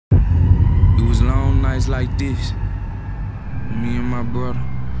nights like this, me and my brother,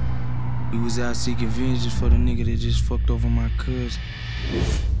 we was out seeking vengeance for the nigga that just fucked over my cousin.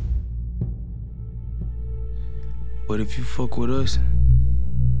 But if you fuck with us,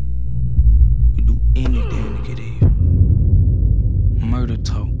 we do anything to get here. Murda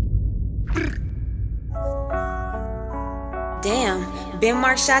Talk. Damn,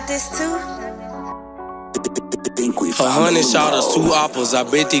 BenMarc shot this too? 100 shottas, 2 oppas, I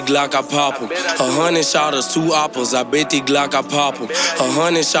bet these glock I pop 'em. 100 shottas, 2 oppas, I bet these glock I pop 'em.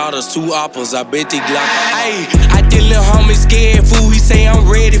 100 shottas, 2 oppas, I bet these glock I. Ayy, I did little homie scared fool, he say I'm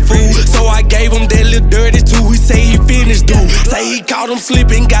ready fool. So I gave him that little dirty too, he say he finished dude. Say he caught him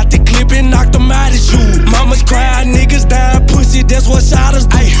slipping, got the clip and knocked him out his shoe. Mama's crying, niggas dying, pussy, that's what shottas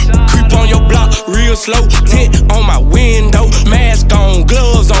do. Creep on your block, real slow, tint on my window. Mask on,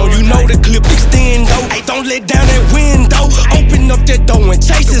 gloves on, you know the clip extend though. Ay, don't let down that window, open up that door and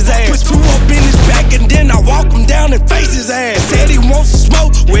chase his ass. Put 2 up in his back and then I walk him down and face his ass. Said he wants some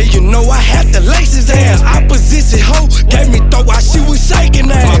smoke, well you know I had to lace his ass. Opposition hoe, gave me throw while she was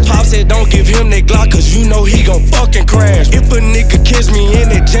shaking ass. My pop said don't give him that Glock cause you know he gon' fucking crash. If a nigga catch me in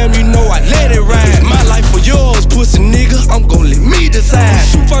that jam, you know I let it ride. It's my life for yours, pussy nigga, I'm gon' let me decide.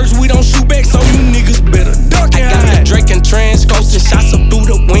 Shoot first, we don't shoot back, so you niggas better duck and hide. I got the Drake and Trans coasting shots up through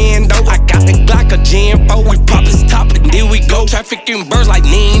the window. I got the Glock, a Gen 4, we pop his top and then we go. Trafficking birds like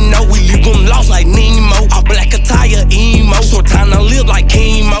Nino, we leave them lost like Nemo. All black attire emo, so time to live like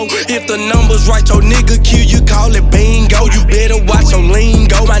chemo. If the numbers right, your nigga kill you, call it bingo. You better watch your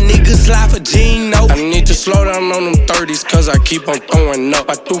lingo, my niggas slide for Gino. I need to slow down on them 30s, cause I keep on throwing up.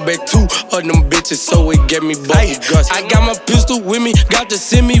 I threw back 2 of them bitches, so it get me bubble guts. I got my pistol with me, got the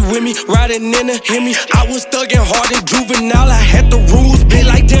semi with me, riding in the Hemi. I was thugging hard and juvenile, I had the rules, been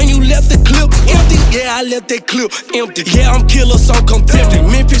like damn you left the clip empty. Yeah, I left that clip empty. Yeah, I'm killer, so contempt.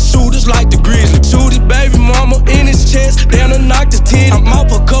 Memphis shooters like the Grizzly. Shoot his baby mama in his chest, down and knocked his titty. I'm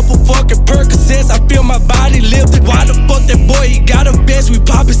off a couple fucking Percocets, I feel my body lifted. Why the fuck that boy, he got a vest? We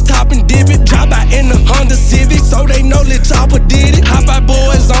pop his top and dip it. Drop out in the Honda Civic, so they know Lil Choppa did it. Hop out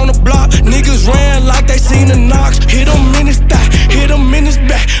boys on the block, niggas ran like they seen the knocks. Hit him in his thigh, hit him in his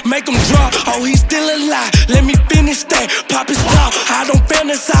back, make him drop. Oh, he's still alive, let me finish that. Pop his top, I don't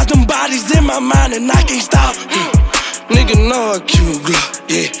fantasize them bodies in my mind and I can't stop. Nigga know I cute Glock,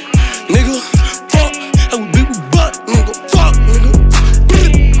 yeah.